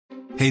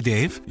Hey,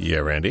 Dave. Yeah,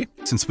 Randy.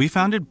 Since we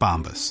founded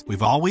Bombas,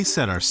 we've always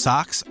said our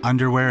socks,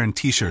 underwear, and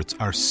T-shirts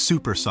are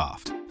super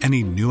soft.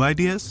 Any new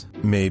ideas?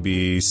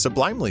 Maybe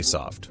sublimely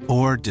soft.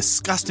 Or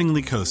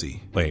disgustingly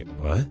cozy. Wait,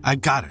 what? I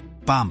got it.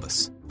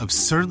 Bombas.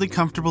 Absurdly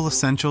comfortable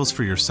essentials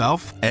for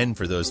yourself and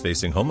for those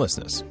facing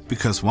homelessness.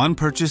 Because one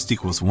purchased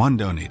equals one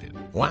donated.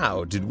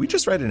 Wow, did we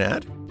just write an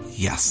ad?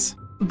 Yes.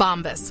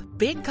 Bombas.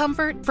 Big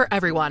comfort for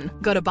everyone.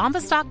 Go to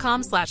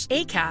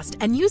bombas.com/ACAST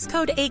and use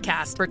code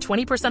ACAST for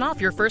 20%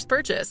 off your first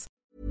purchase.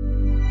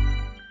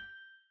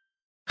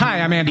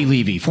 Hi, I'm Andy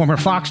Levy, former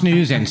Fox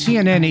News and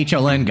CNN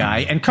HLN guy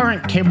and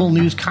current cable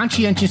news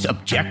conscientious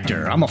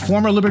objector. I'm a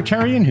former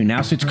libertarian who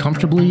now sits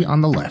comfortably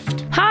on the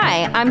left.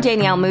 Hi, I'm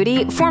Danielle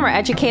Moody, former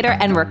educator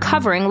and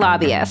recovering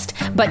lobbyist.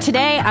 But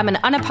today, I'm an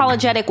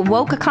unapologetic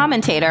woke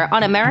commentator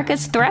on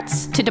America's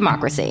threats to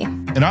democracy.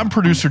 And I'm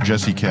producer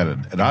Jesse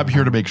Cannon, and I'm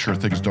here to make sure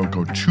things don't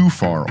go too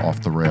far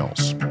off the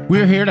rails.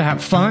 We're here to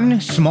have fun,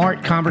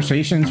 smart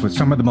conversations with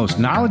some of the most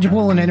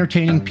knowledgeable and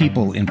entertaining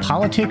people in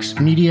politics,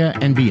 media,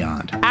 and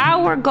beyond.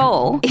 Our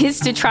goal is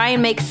to try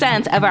and make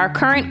sense of our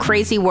current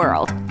crazy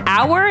world,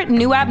 our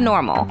new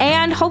abnormal,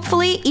 and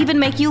hopefully even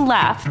make you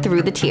laugh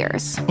through the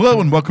tears.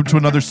 Hello and welcome to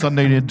another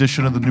Sunday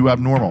edition of The New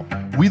Abnormal.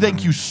 We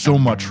thank you so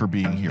much for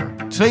being here.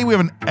 Today we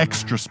have an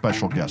extra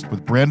special guest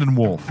with Brandon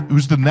Wolf,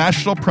 who's the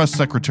National Press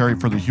Secretary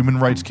for the Human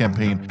Rights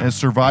Campaign and a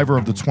survivor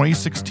of the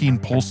 2016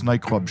 Pulse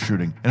nightclub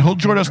shooting. And he'll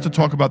join us to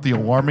talk about the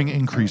alarming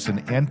increase in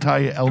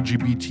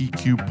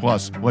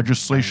anti-LGBTQ+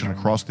 legislation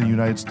across the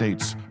United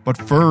States. But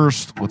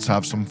first, let's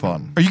have some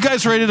fun. Are you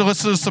guys ready to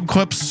listen to some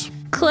clips?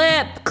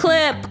 Clip.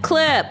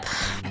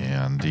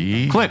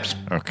 Andy. Clips.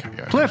 Okay.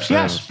 Guys. Clips,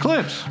 yes,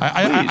 clips.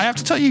 I have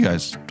to tell you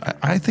guys,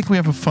 I think we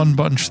have a fun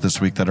bunch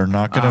this week that are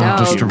not going to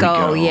distribute.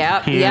 Go.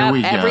 Yep.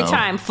 Every go.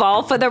 time.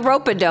 Fall for the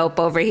rope-a-dope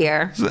over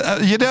here.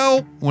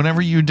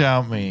 Whenever you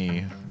doubt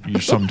me,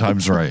 you're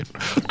sometimes right.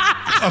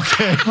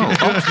 Okay.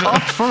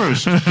 Up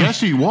first,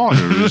 Jesse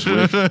Waters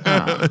with...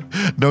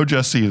 No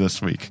Jesse this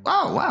week.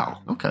 Oh, wow.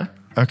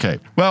 Okay.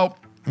 Well,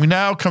 we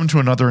now come to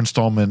another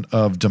installment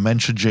of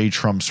Dementia J.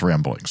 Trump's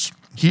ramblings.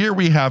 Here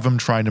we have him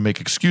trying to make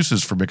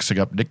excuses for mixing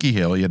up Nikki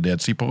Haley and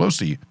Nancy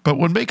Pelosi. But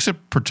what makes it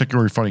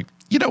particularly funny,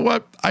 you know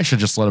what? I should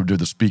just let him do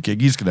the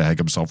speaking. He's going to hang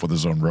himself with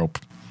his own rope.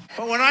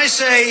 But when I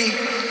say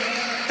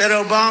that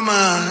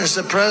Obama is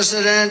the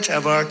president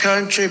of our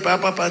country,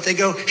 they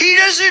go, he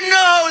doesn't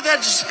know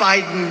that's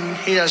Biden.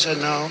 He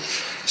doesn't know.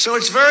 So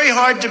it's very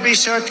hard to be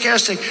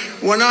sarcastic.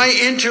 When I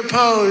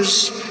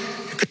interpose,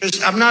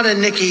 because I'm not a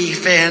Nikki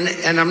fan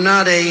and I'm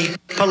not a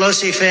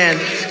Pelosi fan,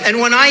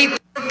 and when I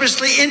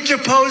purposely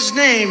interpose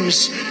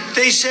names,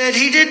 they said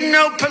he didn't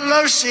know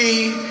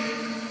Pelosi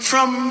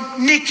from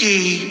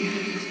Nikki,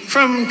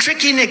 from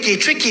Tricky Nikki.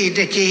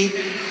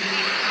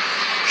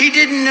 He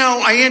didn't know.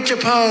 I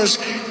interpose,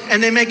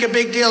 and they make a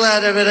big deal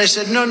out of it. I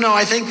said, no,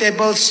 I think they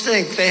both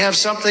stink. They have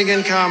something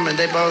in common.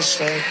 They both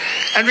stink.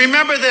 And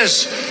remember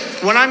this,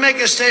 when I make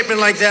a statement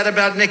like that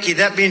about Nikki,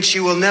 that means she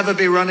will never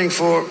be running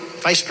for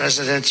vice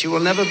president. She will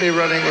never be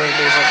running for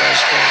vice president.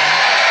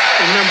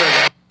 Remember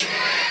that.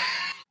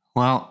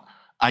 Well,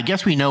 I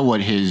guess we know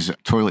what his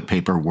toilet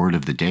paper word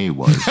of the day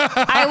was.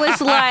 I was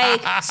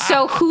like,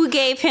 so who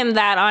gave him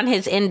that on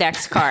his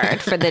index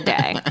card for the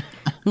day?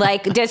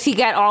 Like, does he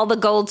get all the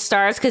gold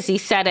stars because he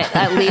said it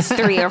at least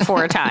 3 or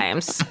 4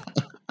 times?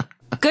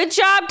 Good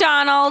job,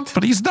 Donald.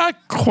 But he's not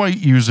quite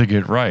using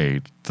it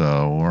right,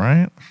 though,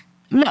 right?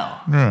 No.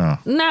 Yeah.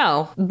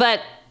 No,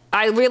 but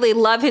I really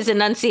love his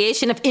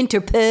enunciation of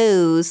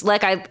interpose.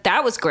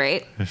 That was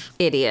great.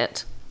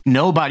 Idiot.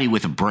 Nobody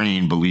with a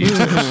brain believes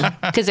this.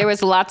 Because there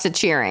was lots of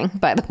cheering,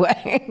 by the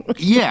way.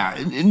 Yeah,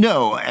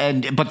 no,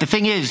 but the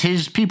thing is,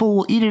 his people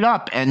will eat it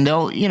up, and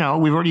they'll,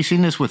 we've already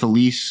seen this with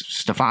Elise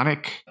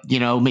Stefanik,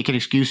 making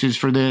excuses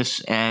for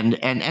this, and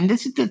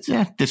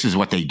this is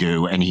what they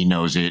do, and he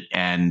knows it,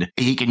 and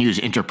he can use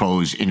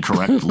interpose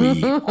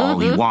incorrectly all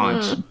he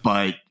wants,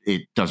 but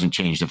it doesn't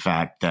change the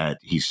fact that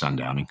he's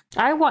sundowning.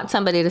 I want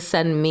somebody to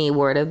send me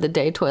word of the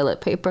day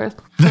toilet paper.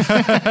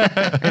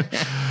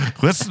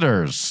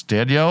 Listeners,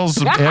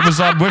 Danielle's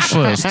Amazon wish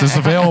list is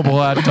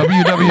available at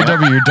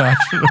www.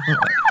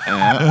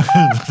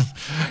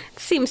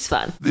 Seems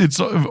fun. It's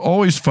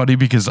always funny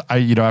because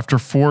after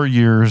 4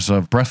 years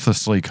of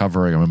breathlessly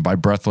covering him, and by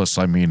breathless,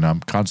 I mean I'm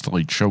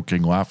constantly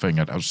choking, laughing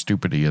at how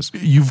stupid he is.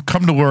 You've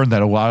come to learn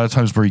that a lot of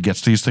times where he gets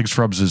these things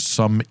from is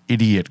some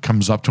idiot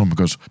comes up to him and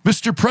goes,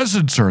 Mr.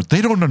 President, sir,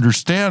 they don't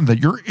understand that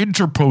you're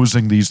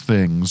interposing these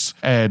things.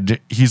 And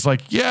he's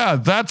like, yeah,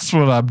 that's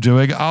what I'm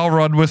doing. I'll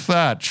run with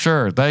that.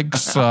 Sure.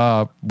 Thanks.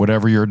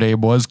 Whatever your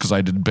name was, because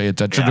I didn't pay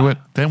attention to it.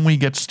 Then we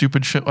get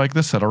stupid shit like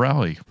this at a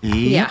rally.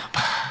 Yeah.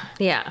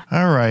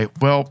 All right.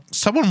 Well,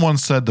 someone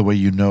once said the way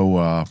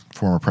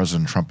former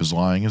President Trump is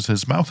lying is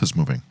his mouth is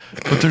moving.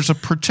 But there's a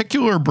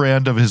particular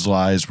brand of his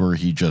lies where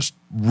he just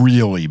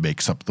really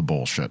makes up the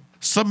bullshit.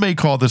 Some may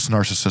call this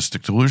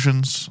narcissistic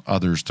delusions,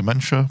 others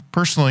dementia.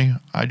 Personally,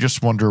 I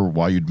just wonder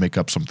why you'd make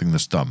up something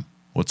this dumb.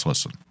 Let's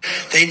listen.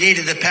 They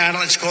needed the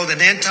panel. It's called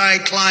an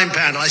anti-climb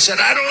panel. I said,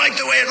 I don't like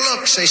the way it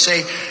looks. They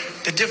say,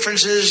 The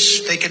difference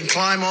is they can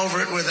climb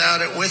over it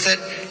without it. With it,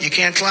 you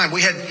can't climb.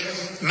 We had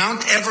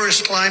Mount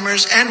Everest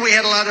climbers, and we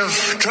had a lot of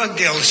drug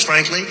dealers,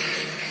 frankly.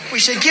 We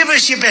said, give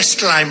us your best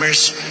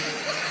climbers.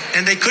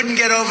 And they couldn't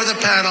get over the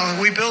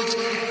paddle. We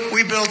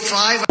built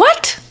 5.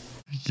 What?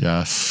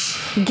 Yes.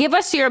 Give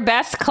us your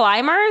best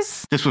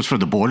climbers? This was for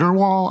the border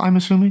wall, I'm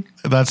assuming?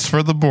 That's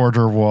for the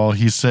border wall.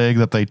 He's saying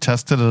that they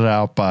tested it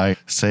out by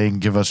saying,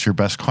 give us your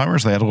best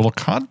climbers. They had a little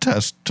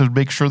contest to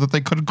make sure that they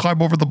couldn't climb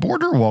over the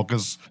border wall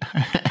because...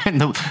 And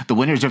the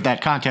winners of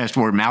that contest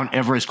were Mount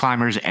Everest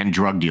climbers and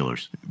drug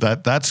dealers.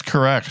 That's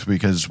correct,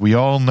 because we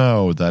all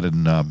know that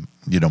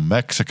in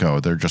Mexico,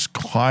 they're just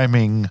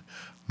climbing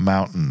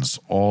mountains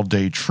all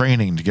day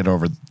training to get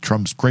over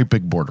Trump's great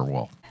big border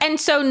wall. And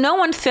so no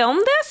one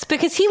filmed this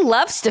because he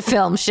loves to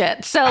film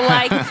shit. So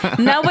like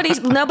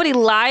nobody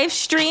live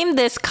streamed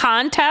this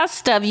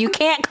contest of you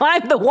can't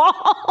climb the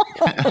wall.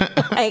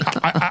 Like,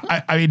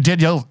 I mean,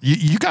 Danielle,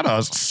 you got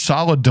a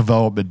solid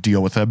development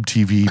deal with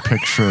MTV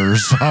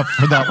Pictures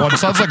for that one.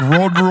 Sounds like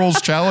Road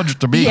Rules Challenge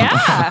to me.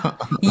 Yeah,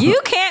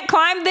 you can't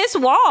climb this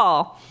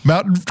wall.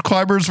 Mountain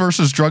climbers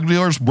versus drug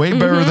dealers, way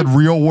better than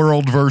Real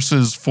World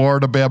versus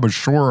Florida Bama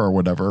Shore or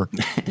whatever.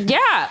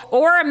 Yeah,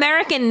 or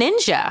American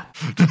Ninja.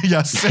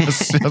 Yes.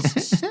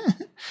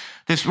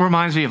 This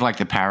reminds me of like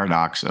the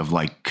paradox of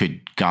like,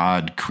 could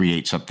God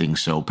create something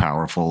so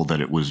powerful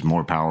that it was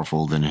more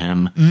powerful than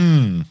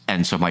him?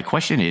 And so my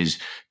question is,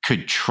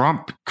 could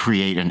Trump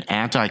create an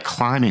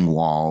anti-climbing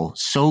wall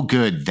so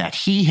good that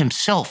he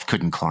himself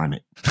couldn't climb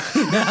it?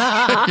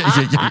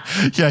 Yeah.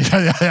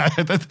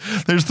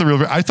 There's the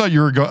real. I thought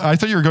you were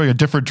going a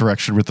different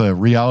direction with a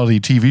reality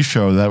TV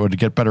show that would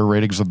get better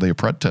ratings than The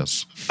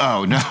Apprentice.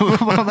 Oh no,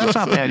 well that's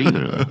not bad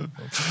either.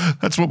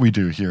 That's what we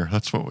do here.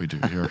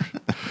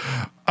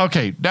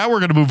 Okay, now we're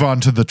going to move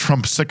on to the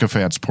Trump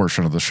sycophants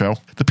portion of the show.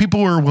 The people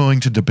who are willing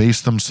to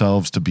debase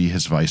themselves to be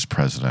his vice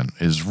president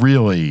is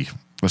really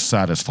the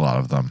saddest lot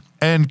of them.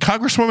 And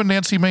Congresswoman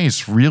Nancy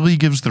Mace really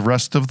gives the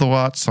rest of the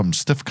lot some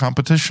stiff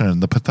competition in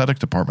the pathetic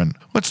department.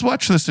 Let's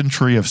watch this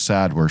entry of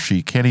sad where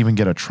she can't even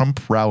get a Trump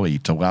rally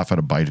to laugh at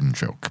a Biden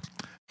joke.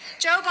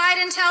 Joe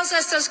Biden tells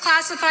us those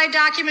classified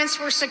documents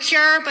were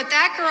secure, but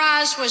that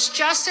garage was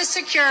just as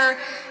secure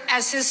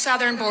as his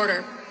southern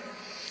border.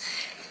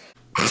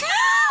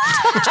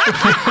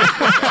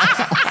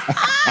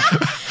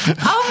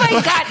 Oh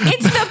my God,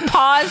 it's the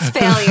pause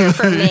failure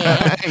for me.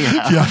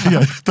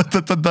 Yeah.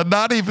 The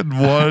not even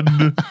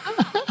one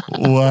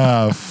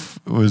laugh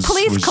was.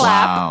 Please was,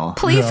 clap. Wow.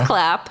 Please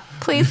clap.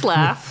 Please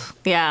laugh.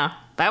 Yeah,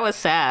 that was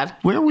sad.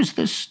 Where was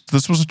this?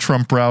 This was a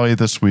Trump rally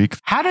this week.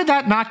 How did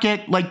that not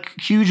get like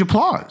huge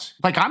applause?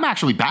 Like, I'm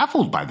actually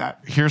baffled by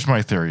that. Here's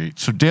my theory.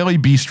 So Daily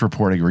Beast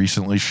reporting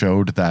recently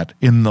showed that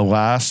in the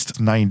last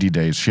 90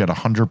 days, she had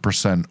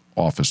 100%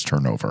 office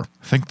turnover.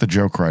 I think the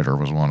joke writer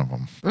was one of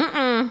them.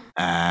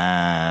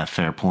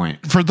 Fair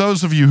point. For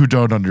those of you who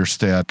don't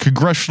understand,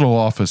 congressional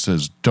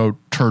offices don't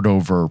turn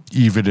over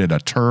even in a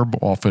term,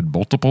 often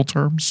multiple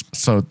terms.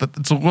 So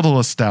it's a little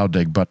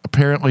astounding, but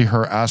apparently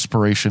her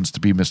aspirations to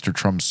be Mr.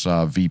 Trump's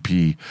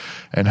VP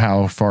and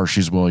how far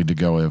she's willing to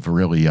go have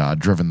really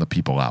driven the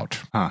people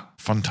out. Huh.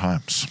 Fun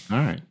times. All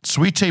right.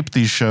 So we tape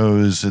these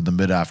shows in the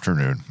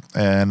mid-afternoon,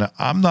 and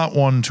I'm not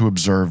one to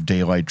observe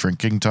daylight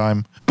drinking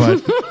time,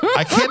 but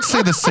I can't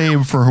say the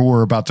same for who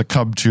we're about to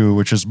come to,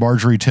 which is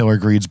Marjorie Taylor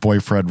Greene's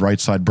boyfriend, Right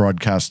Side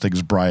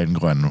Broadcasting's Brian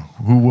Glenn,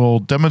 who will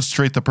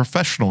demonstrate the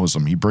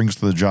professionalism he brings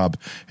to the job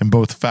in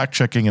both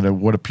fact-checking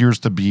and what appears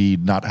to be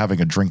not having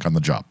a drink on the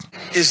job.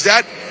 Is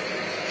that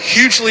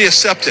hugely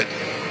accepted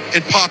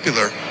and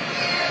popular?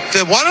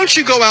 Then why don't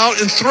you go out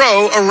and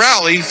throw a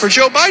rally for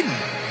Joe Biden?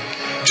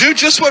 Do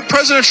just what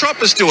President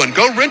Trump is doing.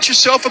 Go rent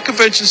yourself a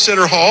convention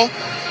center hall.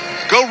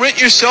 Go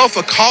rent yourself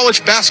a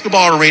college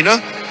basketball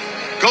arena.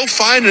 Go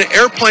find an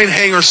airplane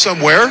hangar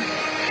somewhere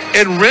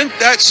and rent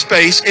that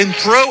space and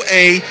throw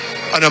an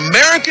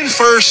American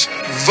First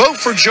Vote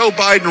for Joe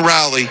Biden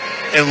rally,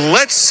 and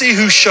let's see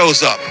who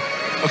shows up.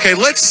 Okay,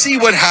 let's see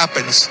what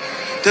happens.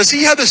 Does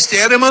he have the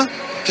stamina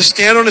to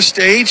stand on a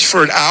stage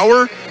for an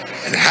hour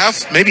and a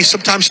half, maybe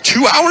sometimes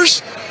 2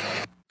 hours?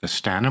 The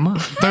stamina?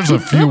 There's a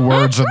few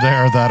words in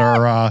there that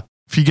are,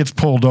 if he gets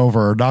pulled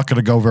over, are not going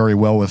to go very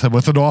well with him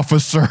with an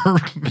officer.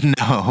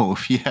 No,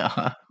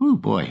 yeah. Oh,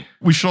 boy.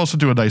 We should also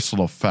do a nice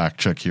little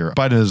fact check here.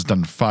 Biden has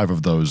done 5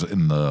 of those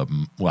in the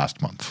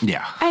last month.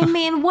 Yeah. I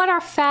mean, what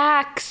are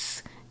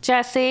facts,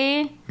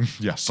 Jesse?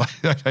 Yes,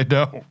 I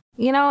know.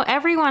 You know,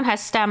 everyone has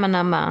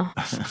stamina.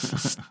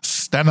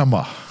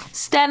 Stenema,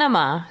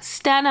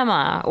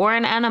 or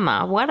an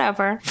enema,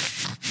 whatever.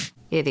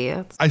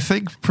 Idiots. I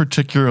think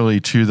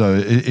particularly, too, though,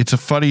 it's a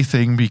funny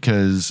thing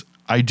because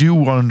I do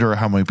wonder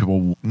how many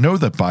people know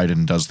that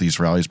Biden does these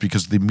rallies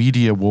because the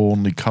media will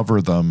only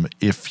cover them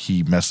if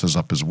he messes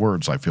up his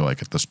words, I feel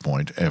like, at this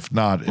point. If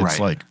not, it's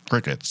like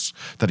crickets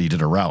that he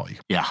did a rally.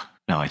 Yeah.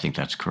 No, I think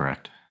that's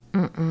correct.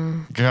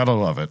 Gotta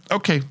love it.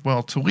 Okay,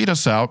 well, to lead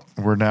us out,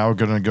 we're now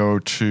going to go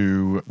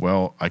to,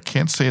 well, I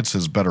can't say it's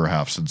his better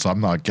half since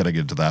I'm not getting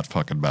into that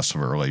fucking mess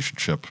of a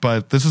relationship.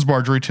 But this is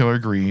Marjorie Taylor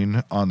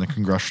Greene on the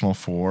congressional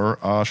floor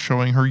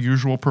showing her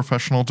usual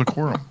professional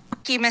decorum.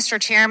 Thank you,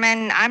 Mr.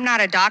 Chairman. I'm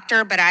not a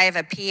doctor, but I have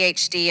a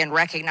PhD in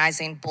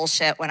recognizing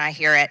bullshit when I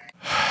hear it.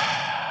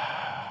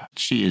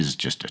 She is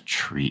just a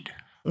treat.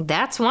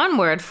 That's one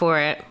word for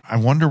it. I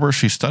wonder where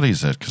she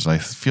studies it, because I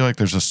feel like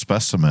there's a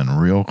specimen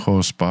real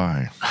close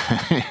by.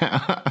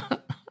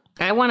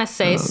 I want to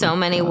say so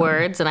many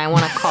words, and I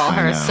want to call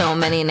her so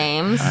many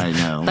names. I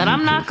know. But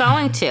I'm not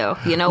going to.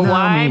 You know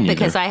why?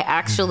 Because I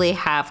actually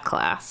have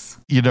class.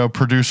 You know,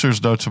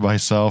 producer's note to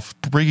myself,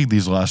 bringing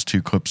these last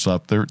two clips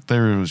up, there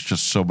was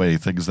just so many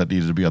things that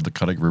needed to be on the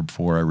cutting room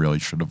floor. I really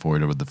should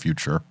avoid them in the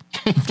future.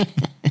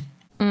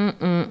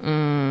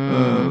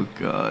 Oh,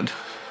 God.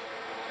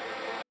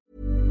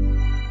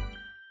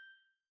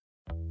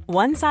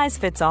 One size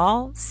fits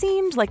all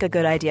seemed like a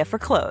good idea for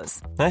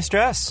clothes. Nice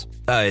dress.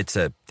 It's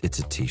a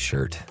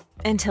t-shirt.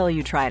 Until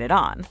you tried it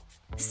on.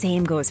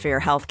 Same goes for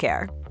your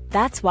healthcare.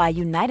 That's why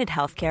United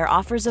Healthcare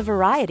offers a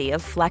variety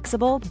of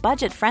flexible,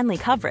 budget-friendly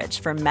coverage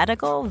for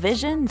medical,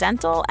 vision,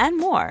 dental, and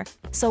more.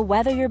 So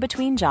whether you're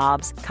between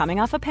jobs, coming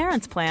off a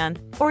parent's plan,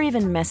 or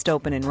even missed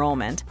open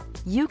enrollment,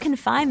 you can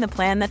find the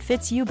plan that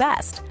fits you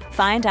best.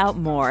 Find out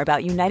more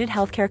about United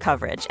Healthcare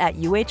coverage at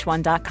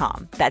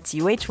uh1.com. That's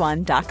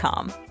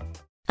uh1.com.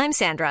 I'm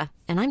Sandra,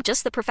 and I'm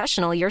just the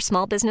professional your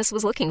small business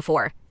was looking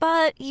for.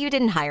 But you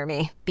didn't hire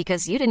me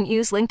because you didn't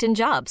use LinkedIn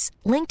Jobs.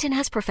 LinkedIn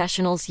has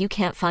professionals you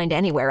can't find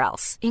anywhere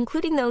else,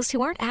 including those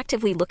who aren't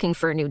actively looking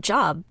for a new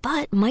job,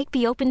 but might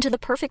be open to the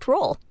perfect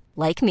role,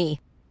 like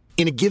me.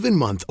 In a given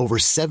month, over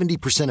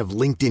 70% of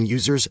LinkedIn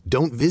users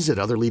don't visit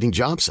other leading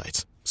job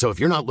sites. So if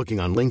you're not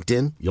looking on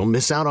LinkedIn, you'll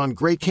miss out on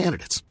great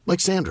candidates like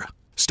Sandra.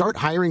 Start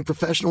hiring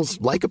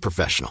professionals like a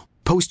professional.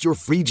 Post your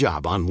free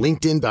job on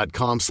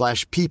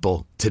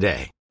linkedin.com/people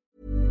today.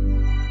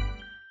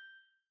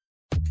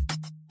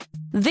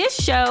 This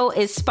show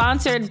is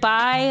sponsored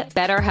by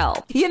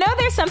BetterHelp. You know,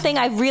 there's something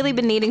I've really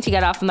been needing to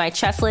get off of my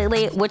chest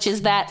lately, which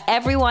is that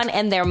everyone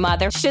and their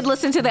mother should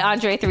listen to the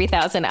Andre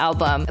 3000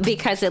 album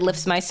because it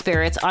lifts my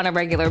spirits on a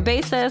regular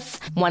basis,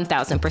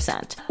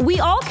 1000%. We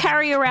all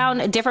carry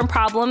around different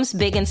problems,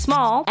 big and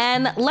small,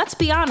 and let's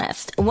be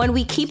honest, when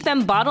we keep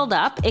them bottled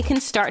up, it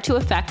can start to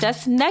affect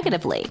us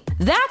negatively.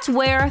 That's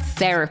where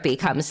therapy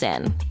comes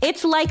in.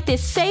 It's like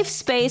this safe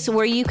space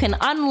where you can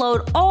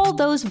unload all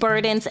those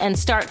burdens and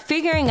start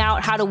figuring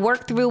out how to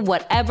work through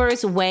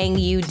whatever's weighing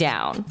you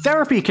down.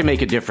 Therapy can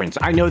make a difference.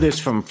 I know this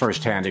from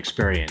firsthand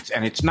experience,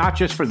 and it's not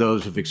just for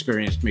those who've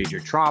experienced major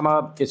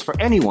trauma. It's for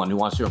anyone who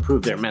wants to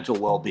improve their mental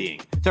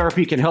well-being.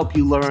 Therapy can help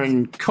you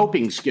learn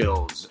coping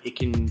skills. It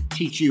can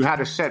teach you how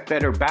to set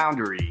better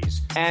boundaries,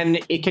 and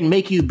it can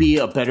make you be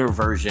a better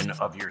version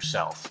of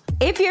yourself.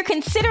 If you're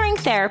considering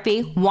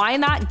therapy, why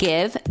not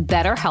give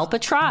BetterHelp a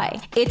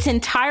try? It's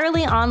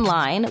entirely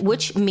online,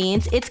 which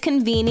means it's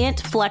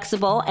convenient,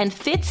 flexible, and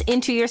fits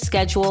into your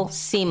schedule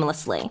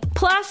seamlessly.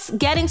 Plus,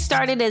 getting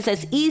started is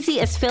as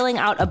easy as filling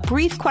out a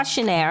brief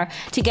questionnaire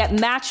to get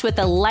matched with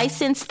a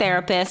licensed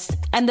therapist.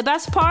 And the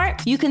best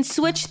part? You can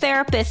switch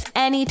therapists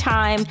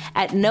anytime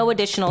at no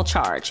additional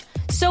charge.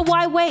 So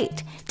why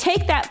wait?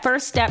 Take that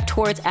first step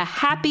towards a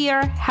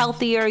happier,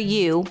 healthier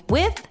you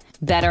with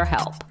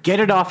BetterHelp.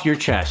 Get it off your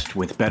chest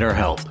with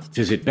BetterHelp.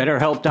 Visit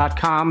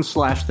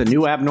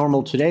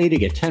BetterHelp.com/thenewabnormal today to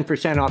get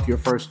 10% off your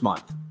first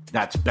month.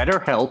 That's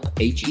BetterHelp,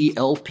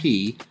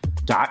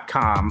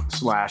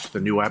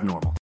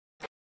 HELP.com/thenewabnormal.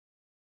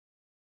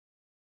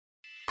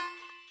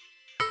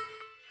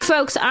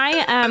 Folks,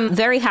 I am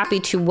very happy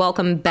to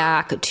welcome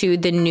back to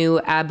the new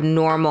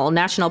abnormal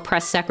National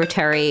Press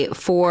Secretary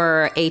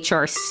for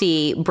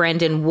HRC,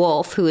 Brandon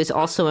Wolf, who is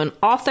also an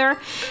author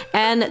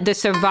and the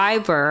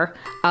survivor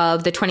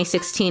of the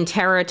 2016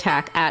 terror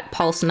attack at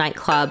Pulse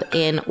nightclub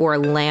in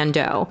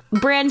Orlando.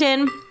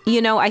 Brandon,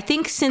 you know, I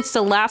think since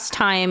the last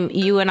time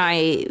you and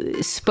I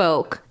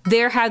spoke,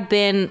 there have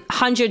been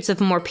hundreds of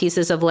more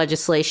pieces of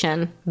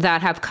legislation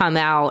that have come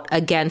out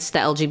against the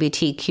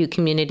LGBTQ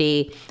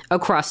community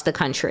across the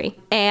country.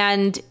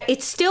 And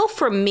it's still,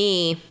 for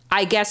me,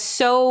 I guess,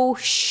 so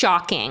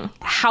shocking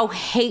how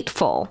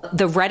hateful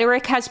the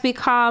rhetoric has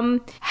become,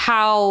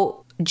 how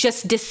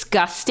just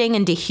disgusting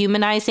and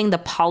dehumanizing the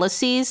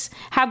policies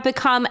have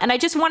become. And I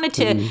just wanted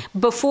to,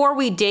 before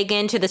we dig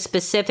into the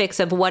specifics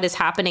of what is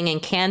happening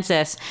in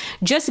Kansas,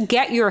 just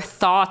get your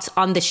thoughts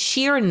on the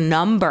sheer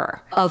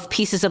number of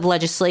pieces of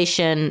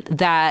legislation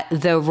that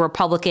the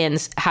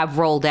Republicans have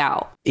rolled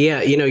out.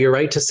 Yeah, you know, you're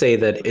right to say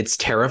that it's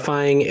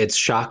terrifying, it's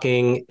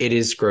shocking, it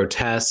is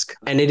grotesque,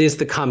 and it is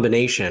the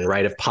combination,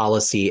 right, of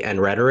policy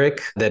and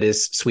rhetoric that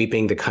is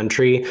sweeping the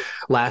country.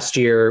 Last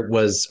year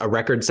was a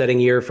record-setting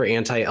year for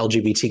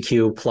anti-LGBT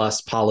LGBTQ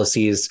plus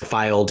policies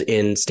filed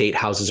in state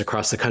houses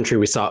across the country.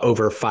 We saw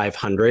over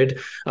 500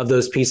 of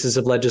those pieces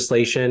of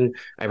legislation.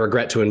 I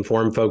regret to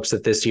inform folks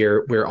that this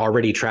year we're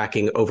already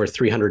tracking over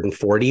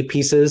 340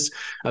 pieces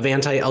of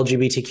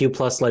anti-LGBTQ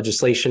plus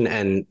legislation,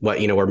 and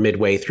we're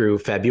midway through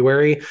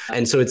February.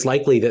 And so it's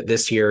likely that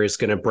this year is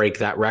going to break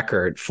that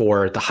record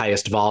for the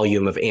highest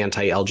volume of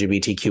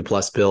anti-LGBTQ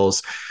plus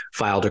bills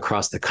filed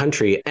across the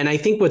country. And I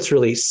think what's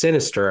really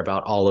sinister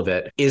about all of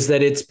it is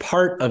that it's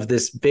part of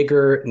this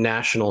bigger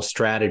national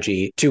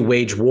strategy to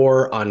wage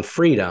war on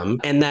freedom.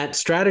 And that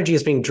strategy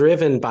is being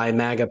driven by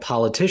MAGA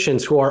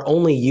politicians who are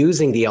only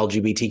using the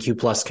LGBTQ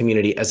plus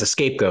community as a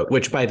scapegoat,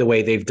 which, by the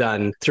way, they've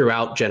done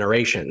throughout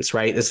generations,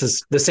 right? This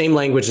is the same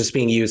language that's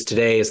being used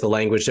today as the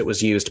language that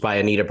was used by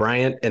Anita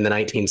Bryant in the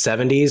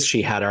 1970s.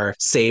 She had our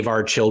Save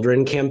Our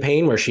Children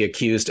campaign, where she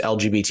accused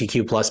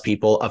LGBTQ plus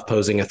people of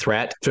posing a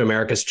threat to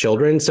America's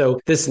children. So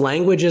this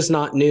language is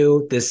not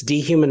new. This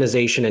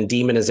dehumanization and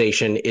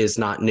demonization is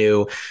not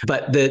new.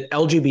 But the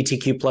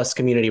LGBTQ plus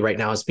community right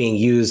now is being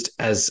used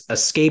as a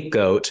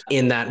scapegoat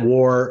in that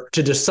war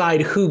to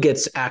decide who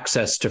gets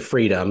access to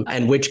freedom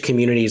and which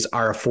communities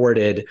are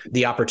afforded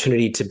the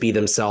opportunity to be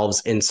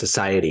themselves in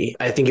society.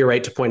 I think you're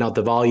right to point out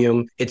the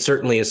volume. It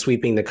certainly is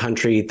sweeping the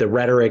country. The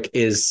rhetoric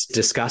is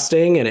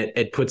disgusting, and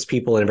it puts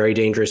people in a very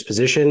dangerous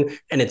position.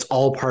 And it's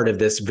all part of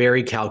this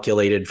very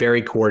calculated,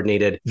 very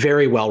coordinated,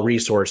 very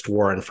well-resourced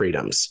war on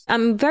freedoms.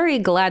 I'm very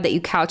glad that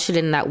you couched it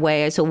in that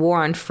way, as a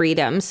war on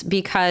freedoms,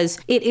 because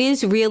it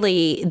is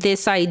really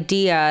this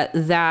idea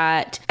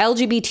that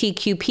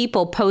LGBTQ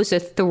people pose a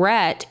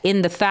threat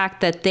in the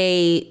fact that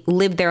they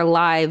live their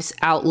lives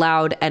out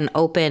loud and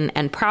open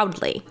and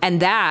proudly. And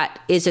that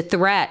is a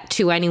threat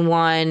to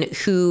anyone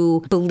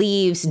who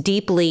believes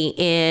deeply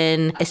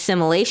in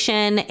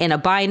assimilation, in a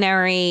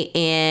binary,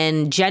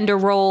 in gender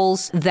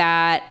roles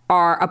that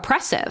are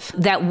oppressive.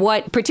 That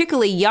what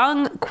particularly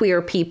young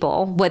queer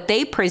people, what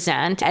they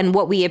present and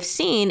what we have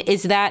seen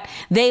is that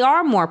they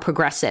are more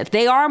progressive.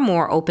 They are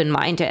more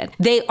open-minded.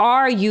 They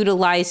are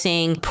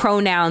utilizing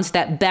pronouns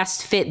that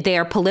best fit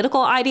their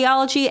political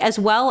ideology as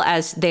well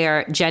as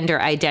their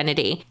gender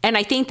identity. And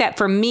I think that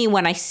for me,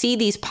 when I see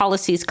these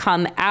policies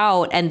come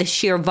out and the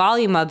sheer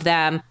volume of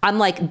them, I'm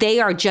like, they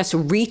are just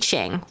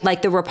reaching,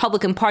 like the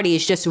Republican Party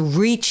is just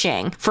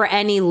reaching for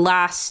any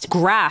last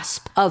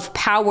grasp of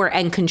power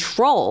and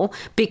control,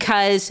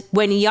 because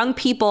when young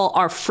people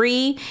are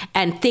free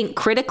and think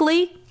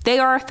critically, they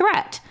are a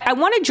threat. I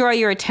want to draw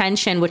your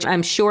attention, which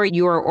I'm sure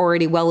you are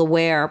already well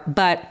aware,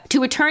 but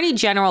to Attorney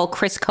General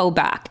Chris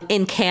Kobach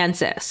in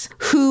Kansas,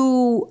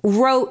 who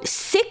wrote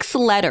 6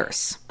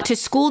 letters to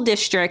school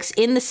districts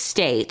in the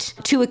state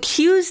to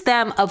accuse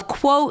them of,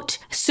 quote,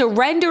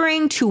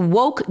 surrendering to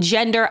woke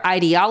gender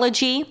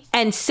ideology,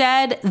 and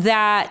said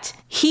that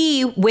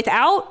he,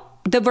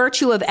 without the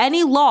virtue of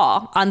any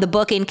law on the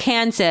book in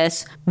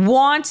Kansas,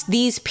 wants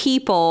these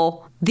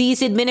people,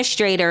 these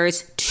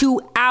administrators,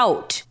 to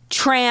out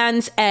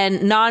trans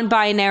and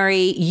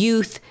non-binary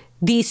youth,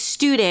 these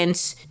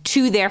students,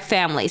 to their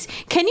families.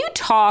 Can you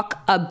talk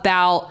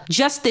about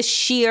just the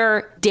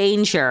sheer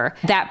danger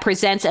that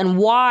presents and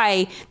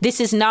why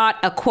this is not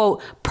a,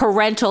 quote,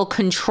 parental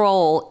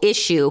control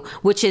issue,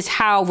 which is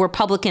how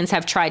Republicans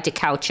have tried to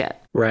couch it?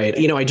 Right.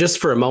 I just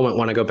for a moment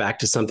want to go back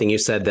to something you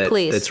said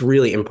that's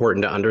really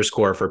important to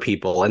underscore for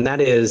people. And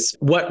that is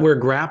what we're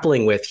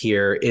grappling with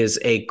here is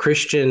a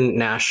Christian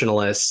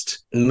nationalist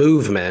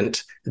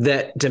movement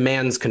that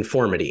demands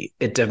conformity.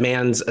 It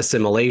demands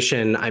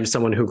assimilation. I'm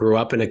someone who grew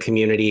up in a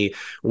community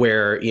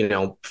where,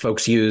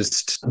 folks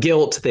used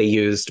guilt, they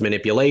used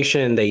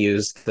manipulation, they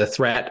used the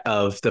threat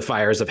of the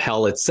fires of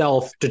hell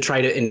itself to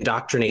try to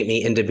indoctrinate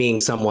me into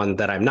being someone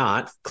that I'm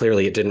not.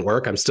 Clearly it didn't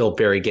work. I'm still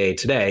very gay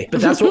today.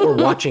 But that's what we're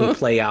watching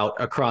play out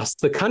across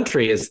the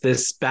country, is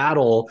this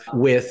battle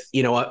with,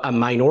 a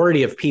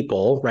minority of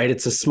people, right?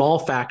 It's a small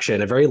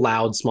faction, a very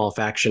loud small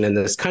faction in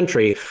this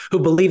country who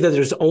believe that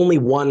there's only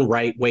one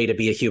right way to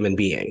be a human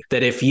being.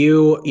 That if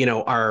you,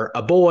 are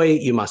a boy,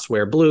 you must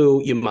wear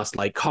blue, you must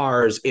like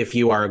cars. If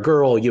you are a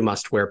girl, you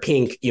must wear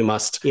pink, you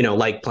must,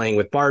 like playing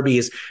with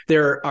Barbies.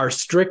 There are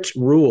strict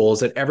rules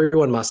that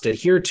everyone must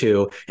adhere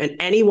to. And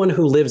anyone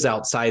who lives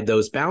outside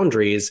those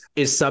boundaries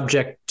is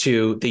subject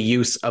to the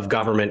use of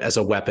government as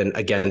a weapon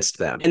against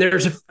them. And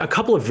there's a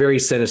couple of very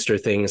sinister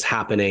things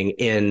happening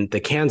in the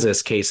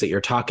Kansas case that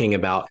you're talking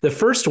about. The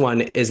first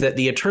one is that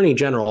the attorney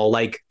general,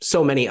 like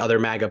so many other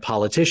MAGA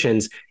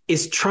politicians,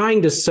 is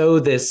trying to sow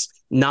this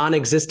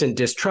non-existent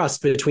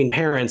distrust between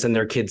parents and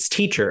their kids'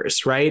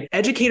 teachers, right?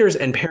 Educators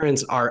and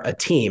parents are a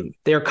team.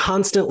 They're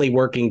constantly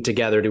working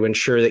together to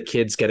ensure that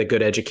kids get a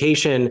good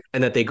education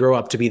and that they grow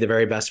up to be the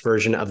very best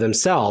version of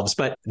themselves.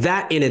 But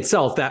that in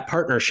itself, that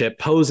partnership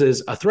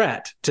poses a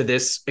threat to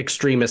this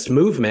extremist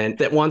movement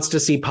that wants to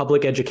see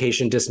public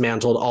education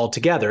dismantled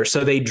altogether.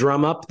 So they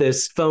drum up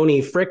this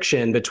phony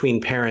friction between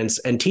parents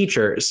and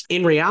teachers.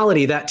 In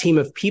reality, that team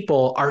of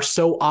people are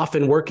so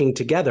often working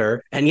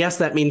together. And yes,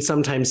 that means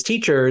sometimes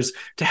teachers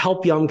to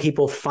help young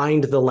people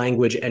find the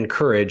language and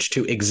courage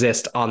to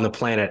exist on the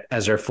planet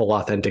as their full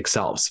authentic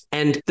selves.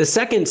 And the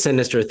second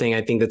sinister thing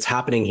I think that's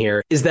happening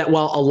here is that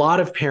while a lot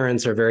of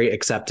parents are very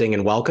accepting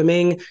and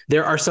welcoming,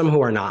 there are some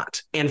who are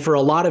not. And for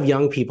a lot of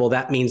young people,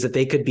 that means that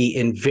they could be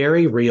in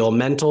very real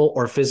mental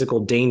or physical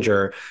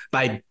danger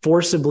by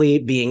forcibly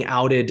being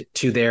outed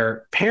to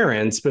their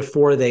parents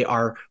before they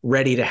are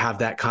ready to have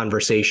that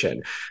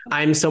conversation.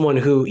 I'm someone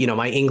who,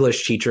 my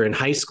English teacher in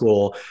high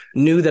school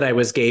knew that I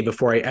was gay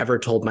before I ever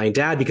told my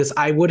dad, because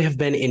I would have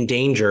been in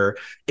danger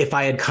if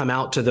I had come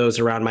out to those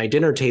around my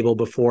dinner table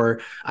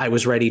before I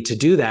was ready to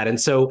do that. And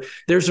so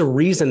there's a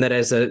reason that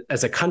as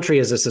a country,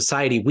 as a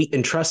society, we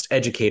entrust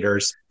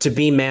educators to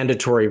be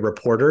mandatory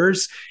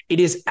reporters. It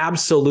is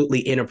absolutely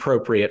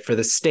inappropriate for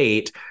the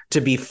state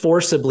to be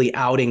forcibly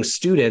outing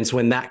students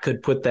when that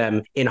could put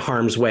them in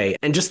harm's way.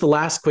 And just the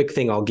last quick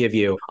thing I'll give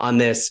you on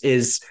this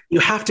is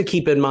you have to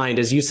keep in mind,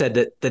 as you said,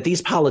 that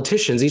these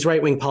politicians, these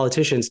right-wing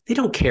politicians, they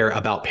don't care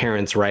about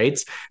parents'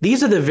 rights.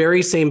 These are the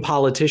very same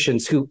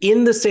politicians who,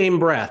 in the same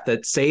breath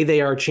that say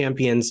they are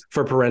champions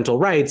for parental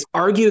rights,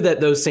 argue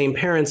that those same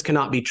parents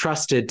cannot be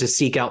trusted to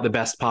seek out the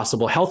best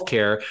possible health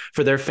care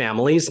for their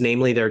families,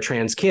 namely their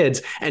trans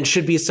kids, and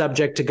should be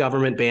subject to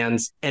government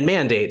bans and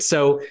mandates.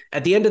 So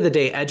at the end of the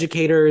day,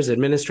 educators,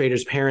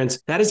 administrators,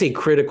 parents, that is a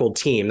critical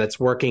team that's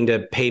working to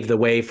pave the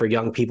way for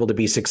young people to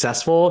be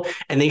successful.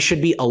 And they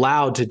should be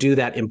allowed to do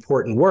that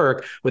important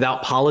work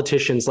without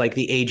politicians like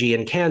the AG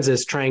in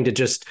Kansas trying to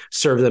just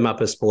serve them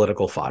up as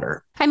political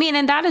fodder. I mean,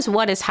 and that is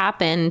what has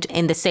happened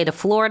in the state of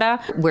Florida,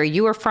 where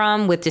you are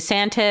from, with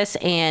DeSantis,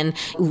 and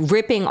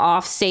ripping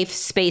off safe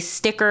space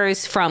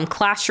stickers from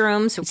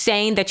classrooms,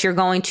 saying that you're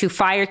going to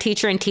fire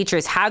teacher, and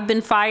teachers have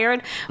been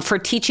fired for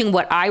teaching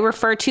what I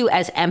refer to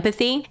as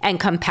empathy and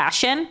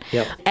compassion.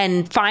 Yep.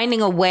 And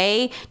finding a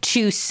way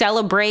to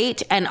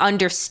celebrate and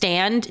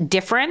understand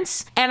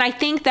difference. And I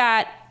think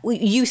that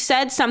you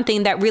said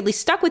something that really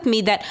stuck with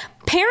me, that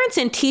parents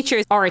and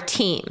teachers are a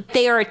team.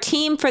 They are a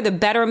team for the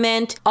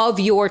betterment of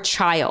your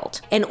child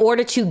in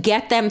order to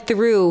get them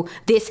through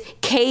this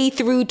K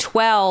through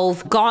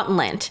 12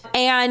 gauntlet.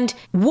 And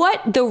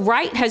what the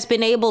right has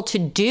been able to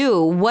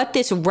do, what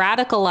this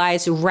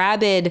radicalized,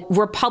 rabid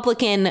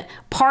Republican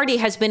Party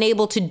has been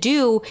able to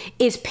do,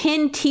 is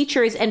pin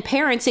teachers and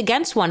parents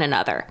against one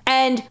another.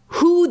 And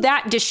who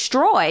that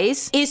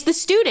destroys is the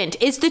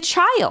student, is the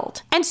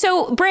child. And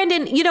so,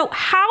 Brandon,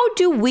 how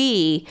do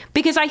we,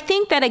 because I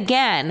think that,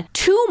 again,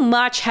 too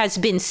much has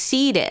been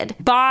ceded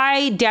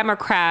by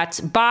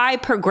Democrats, by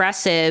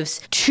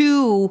progressives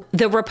to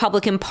the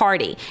Republican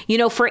Party.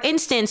 For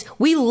instance,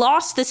 we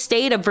lost the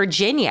state of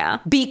Virginia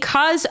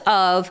because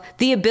of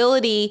the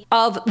ability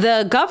of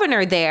the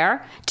governor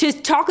there to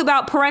talk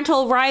about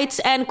parental rights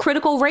and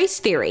critical race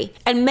theory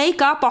and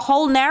make up a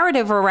whole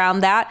narrative around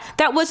that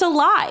was a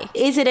lie.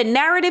 Is it a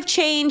narrative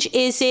change?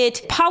 Is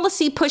it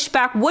policy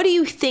pushback? What do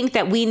you think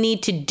that we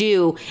need to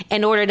do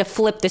in order to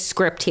flip the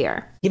script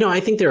here?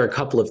 I think there are a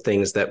couple of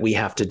things that we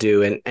have to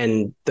do.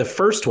 And the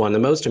first one, the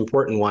most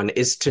important one,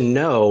 is to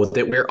know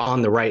that we're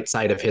on the right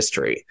side of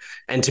history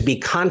and to be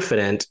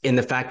confident in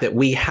the fact that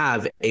we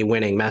have a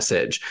winning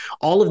message.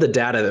 All of the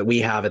data that we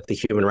have at the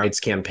Human Rights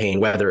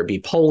Campaign, whether it be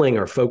polling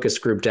or focus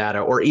group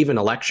data or even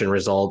election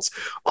results,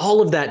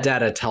 all of that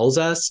data tells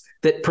us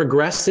that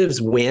progressives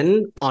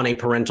win on a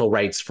parental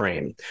rights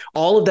frame.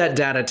 All of that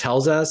data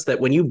tells us that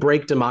when you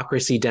break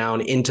democracy down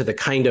into the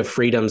kind of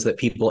freedoms that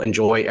people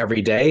enjoy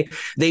every day,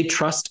 they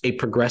trust a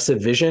progressive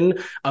vision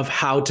of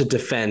how to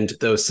defend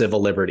those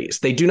civil liberties.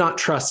 They do not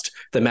trust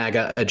the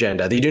MAGA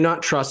agenda. They do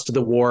not trust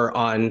the war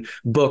on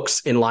books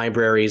in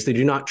libraries. They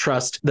do not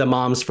trust the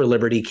Moms for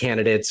Liberty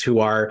candidates who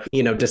are,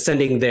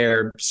 descending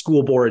their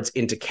school boards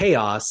into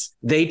chaos.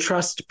 They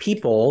trust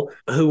people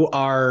who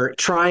are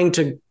trying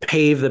to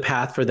pave the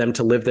path for them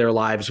to live their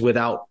lives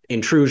without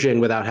intrusion,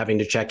 without having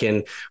to check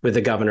in with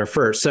the governor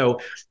first. So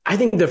I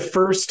think the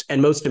first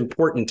and most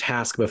important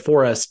task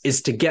before us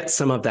is to get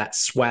some of that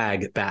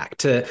swag back,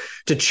 to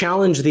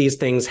challenge these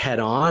things head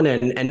on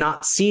and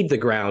not cede the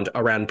ground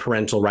around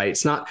parental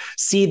rights, not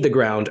cede the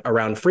ground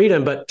around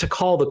freedom, but to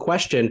call the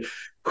question,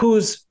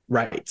 whose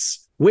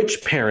rights?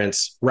 Which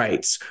parents'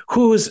 rights?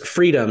 Whose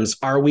freedoms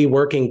are we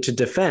working to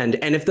defend?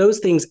 And if those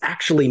things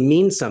actually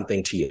mean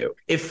something to you,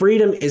 if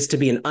freedom is to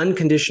be an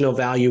unconditional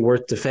value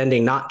worth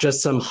defending, not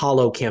just some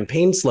hollow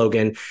campaign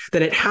slogan,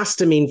 then it has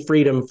to mean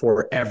freedom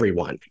for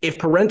everyone. If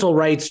parental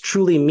rights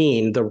truly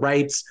mean the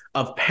rights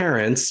of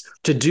parents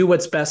to do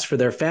what's best for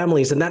their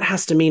families, and that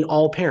has to mean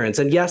all parents.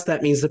 And yes,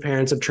 that means the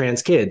parents of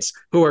trans kids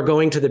who are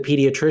going to the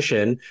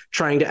pediatrician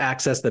trying to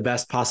access the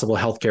best possible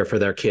healthcare for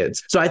their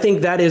kids. So I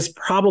think that is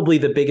probably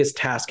the biggest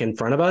task in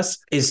front of us,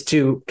 is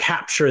to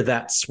capture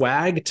that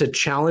swag, to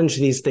challenge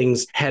these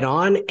things head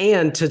on,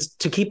 and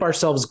to keep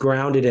ourselves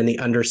grounded in the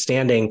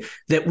understanding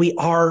that we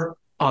are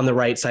on the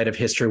right side of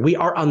history. We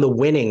are on the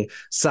winning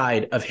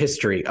side of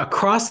history.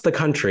 Across the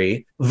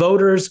country,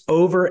 voters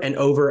over and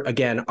over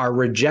again are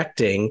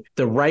rejecting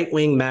the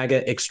right-wing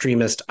MAGA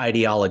extremist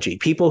ideology.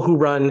 People who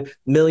run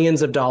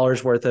millions of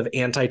dollars worth of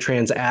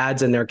anti-trans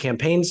ads in their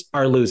campaigns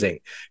are losing.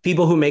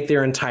 People who make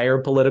their entire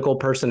political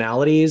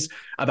personalities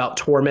about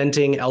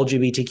tormenting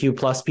LGBTQ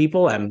plus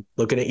people, I'm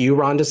looking at you,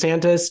 Ron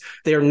DeSantis,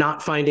 they are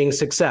not finding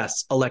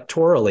success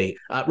electorally.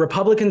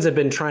 Republicans have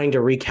been trying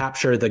to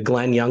recapture the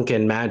Glenn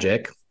Youngkin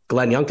magic.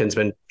 Glenn Youngkin's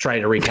been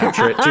trying to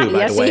recapture it too,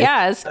 by the way.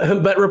 Yes, he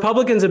has. But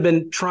Republicans have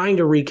been trying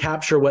to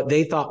recapture what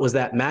they thought was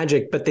that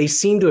magic, but they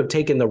seem to have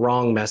taken the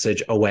wrong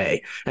message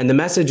away. And the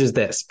message is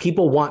this: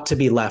 people want to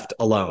be left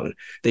alone.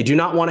 They do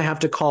not want to have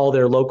to call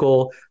their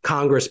local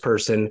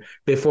congressperson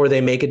before they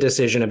make a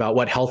decision about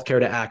what healthcare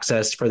to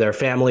access for their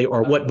family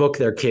or what book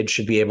their kids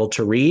should be able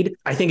to read.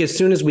 I think as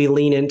soon as we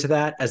lean into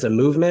that as a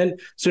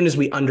movement, as soon as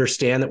we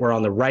understand that we're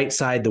on the right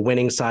side, the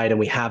winning side, and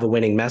we have a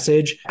winning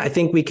message, I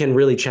think we can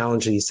really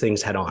challenge these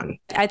things head on.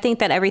 I think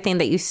that everything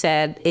that you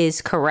said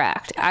is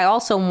correct. I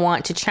also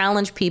want to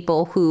challenge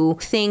people who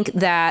think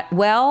that,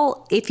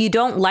 well, if you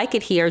don't like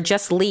it here,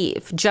 just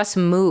leave, just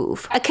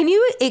move. Can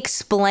you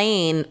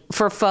explain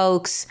for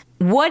folks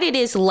what it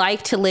is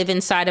like to live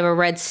inside of a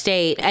red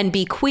state and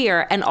be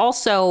queer, and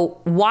also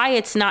why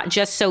it's not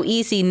just so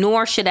easy,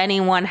 nor should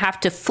anyone have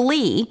to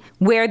flee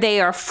where they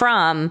are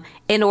from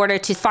in order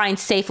to find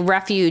safe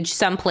refuge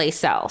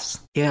someplace else?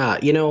 Yeah,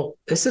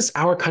 this is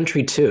our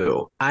country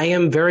too. I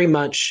am very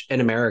much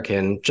an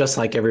American, just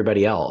like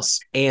everybody else.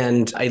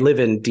 And I live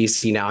in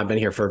DC now. I've been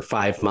here for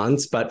 5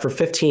 months, but for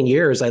 15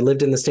 years, I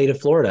lived in the state of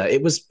Florida.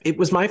 It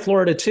was my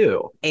Florida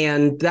too.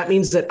 And that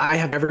means that I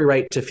have every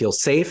right to feel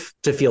safe,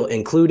 to feel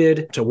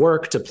included, to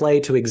work, to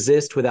play, to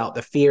exist without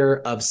the fear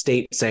of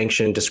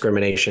state-sanctioned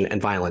discrimination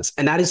and violence.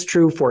 And that is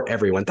true for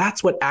everyone.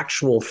 That's what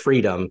actual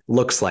freedom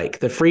looks like.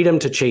 The freedom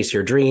to chase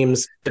your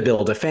dreams, to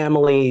build a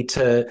family,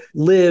 to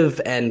live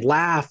and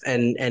laugh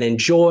and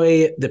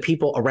enjoy the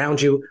people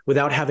around you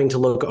without having to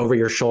look over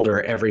your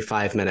shoulder every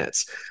 5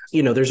 minutes.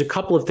 There's a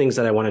couple of things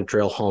that I want to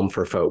drill home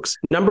for folks.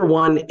 Number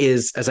one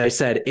is, as I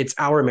said, it's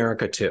our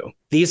America too.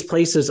 These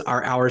places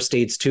are our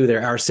states too.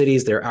 They're our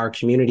cities, they're our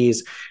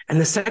communities.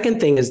 And the second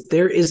thing is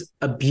there is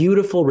a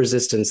beautiful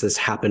resistance that's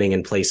happening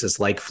in places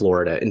like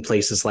Florida, in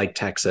places like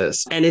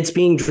Texas. And it's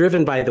being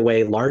driven, by the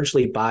way,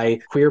 largely by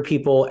queer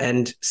people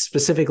and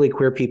specifically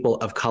queer people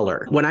of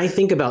color. When I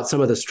think about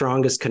some of the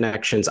strongest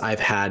connections I've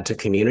had to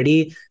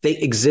community, they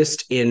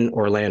exist in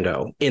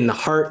Orlando, in the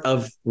heart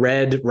of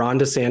red Ron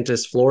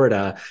DeSantis,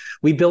 Florida.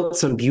 We built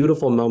some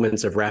beautiful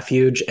moments of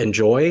refuge and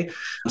joy.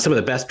 Some of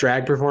the best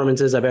drag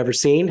performances I've ever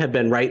seen have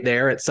been right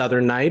there at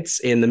Southern Nights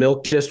in the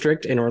Milk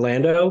District in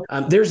Orlando.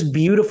 There's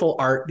beautiful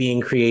art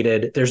being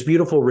created. There's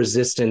beautiful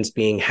resistance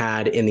being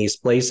had in these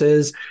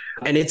places.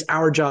 And it's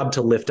our job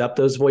to lift up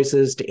those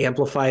voices, to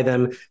amplify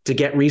them, to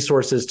get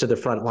resources to the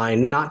front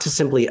line, not to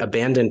simply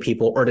abandon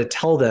people or to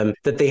tell them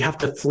that they have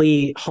to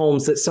flee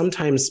homes that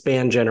sometimes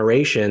span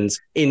generations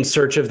in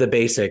search of the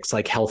basics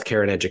like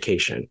healthcare and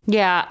education.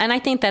 Yeah, and I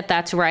think that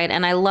that's right.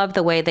 And I love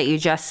the way that you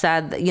just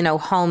said,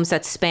 homes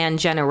that span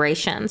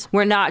generations.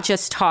 We're not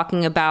just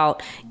talking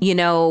about,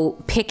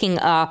 picking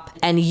up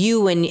and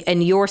you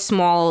and your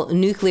small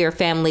nuclear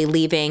family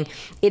leaving.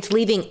 It's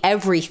leaving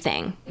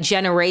everything,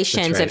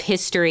 generations of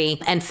history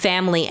and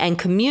family and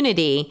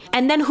community.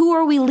 And then who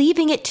are we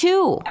leaving it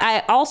to?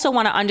 I also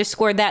want to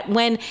underscore that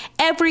when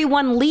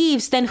everyone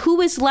leaves, then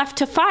who is left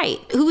to fight?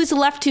 Who is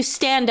left to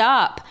stand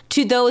up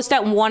to those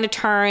that want to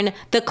turn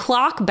the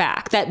clock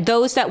back, that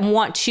those that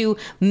want to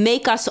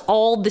make us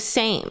all the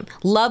same,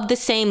 love the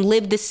same,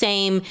 live the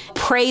same,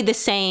 pray the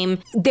same?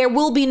 There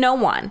will be no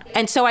one.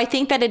 And so I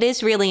think that it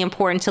is really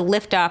important to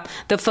lift up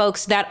the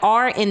folks that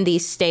are in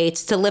these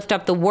states, to lift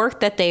up the work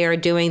that they are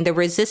doing, the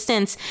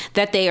resistance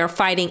that they are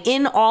fighting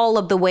in all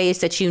of the ways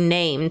that you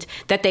named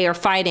that they are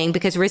fighting,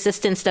 because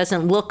resistance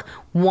doesn't look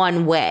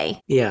one way.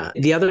 Yeah.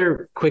 The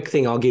other quick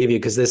thing I'll give you,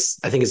 because this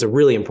I think is a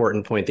really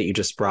important point that you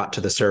just brought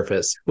to the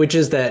surface, which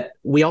is that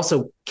we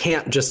also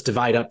can't just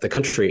divide up the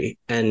country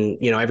and,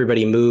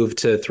 everybody move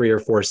to 3 or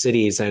 4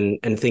 cities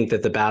and think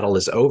that the battle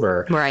is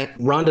over. Right.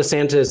 Ron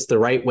DeSantis, the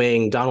right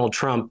wing, Donald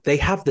Trump, they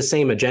have the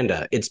same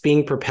agenda. It's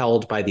being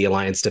propelled by the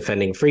Alliance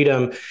Defending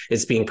Freedom.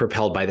 It's being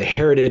propelled by the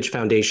Heritage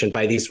Foundation,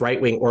 by these right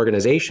wing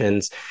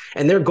organizations.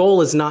 And their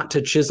goal is not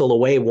to chisel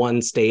away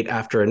one state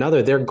after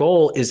another. Their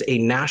goal is a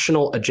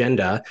national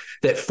agenda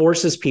that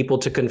forces people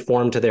to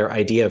conform to their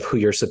idea of who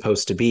you're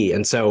supposed to be.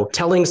 And so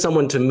telling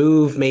someone to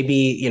move may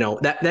be,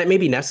 that may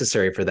be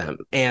necessary for them.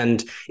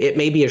 And it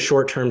may be a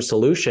short-term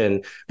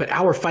solution, but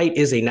our fight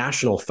is a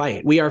national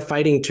fight. We are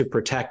fighting to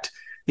protect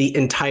the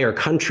entire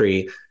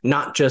country,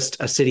 not just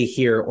a city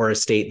here or a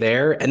state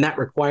there. And that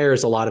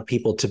requires a lot of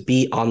people to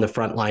be on the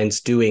front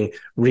lines doing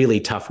really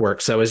tough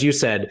work. So as you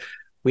said,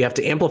 We have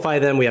to amplify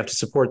them. We have to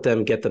support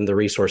them, get them the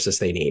resources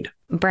they need.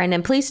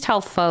 Brandon, please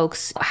tell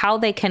folks how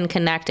they can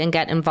connect and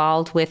get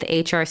involved with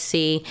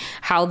HRC,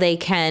 how they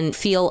can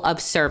feel of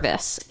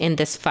service in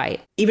this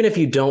fight. Even if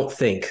you don't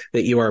think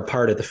that you are a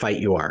part of the fight,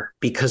 you are,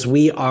 because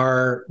we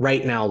are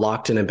right now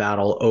locked in a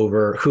battle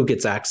over who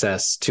gets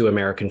access to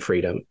American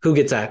freedom, who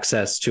gets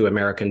access to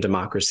American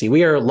democracy.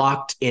 We are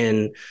locked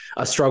in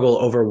a struggle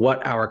over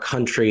what our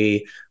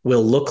country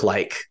will look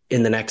like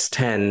in the next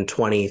 10,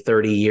 20,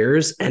 30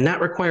 years. And that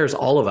requires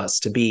all of us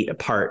to be a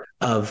part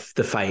of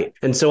the fight.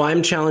 And so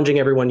I'm challenging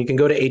everyone. You can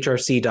go to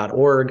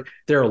hrc.org.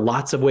 There are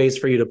lots of ways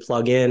for you to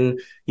plug in.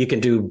 You can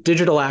do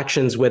digital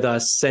actions with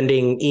us,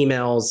 sending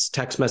emails,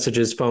 text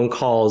messages, phone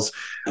calls.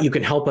 You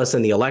can help us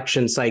in the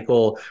election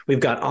cycle. We've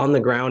got on the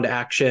ground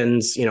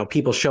actions,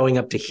 people showing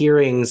up to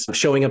hearings,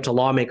 showing up to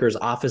lawmakers'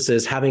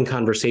 offices, having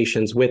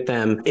conversations with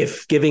them.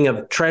 If giving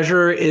of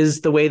treasure is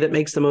the way that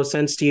makes the most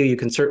sense to you, you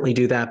can certainly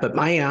do that. But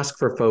my ask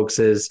for folks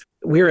is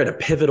we're at a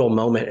pivotal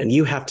moment and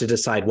you have to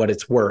decide what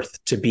it's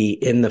worth to be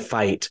in the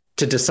fight,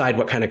 to decide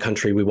what kind of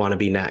country we want to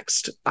be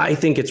next. I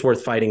think it's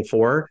worth fighting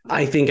for.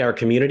 I think our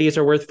communities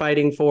are worth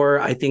fighting for.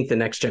 I think the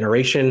next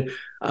generation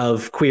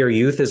of queer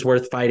youth is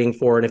worth fighting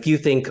for. And if you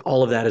think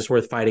all of that is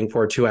worth fighting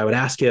for too, I would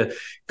ask you,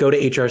 go to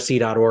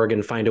hrc.org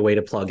and find a way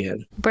to plug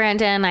in.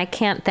 Brandon, I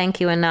can't thank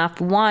you enough,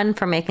 one,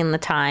 for making the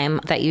time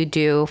that you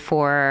do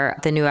for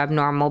The New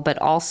Abnormal,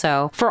 but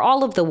also for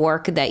all of the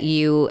work that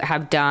you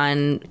have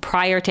done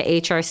prior to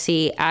HRC,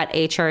 at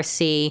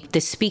HRC,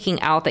 the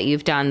speaking out that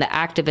you've done, the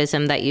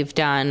activism that you've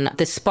done,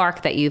 the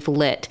spark that you've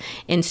lit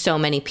in so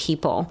many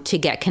people to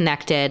get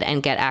connected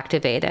and get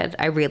activated.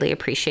 I really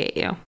appreciate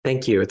you.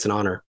 Thank you. It's an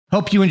honor.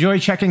 Hope you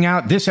enjoyed checking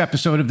out this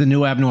episode of The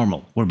New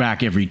Abnormal. We're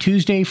back every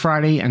Tuesday,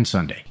 Friday, and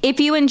Sunday.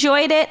 If you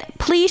enjoyed it,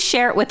 please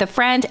share it with a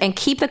friend and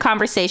keep the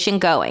conversation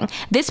going.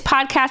 This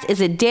podcast is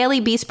a Daily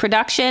Beast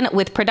production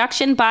with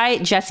production by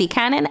Jesse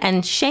Cannon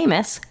and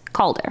Seamus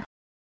Calder.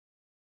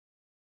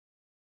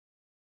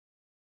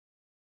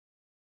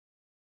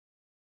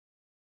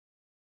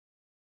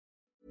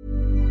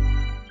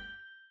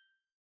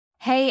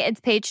 Hey, it's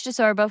Paige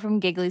DeSorbo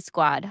from Giggly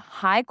Squad.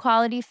 High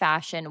quality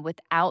fashion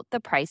without the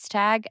price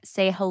tag.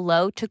 Say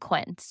hello to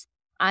Quince.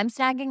 I'm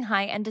snagging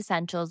high-end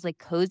essentials like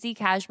cozy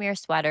cashmere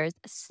sweaters,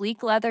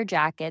 sleek leather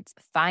jackets,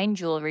 fine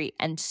jewelry,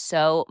 and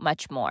so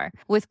much more.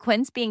 With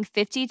Quince being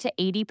 50 to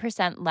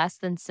 80% less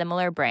than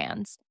similar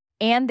brands.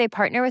 And they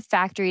partner with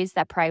factories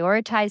that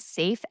prioritize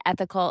safe,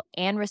 ethical,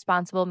 and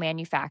responsible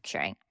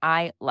manufacturing.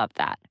 I love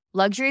that.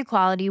 Luxury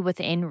quality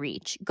within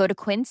reach. Go to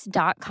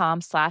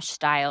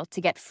quince.com/style to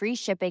get free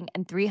shipping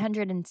and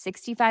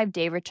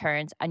 365-day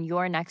returns on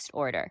your next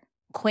order.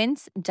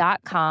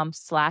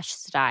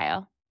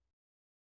 Quince.com/style.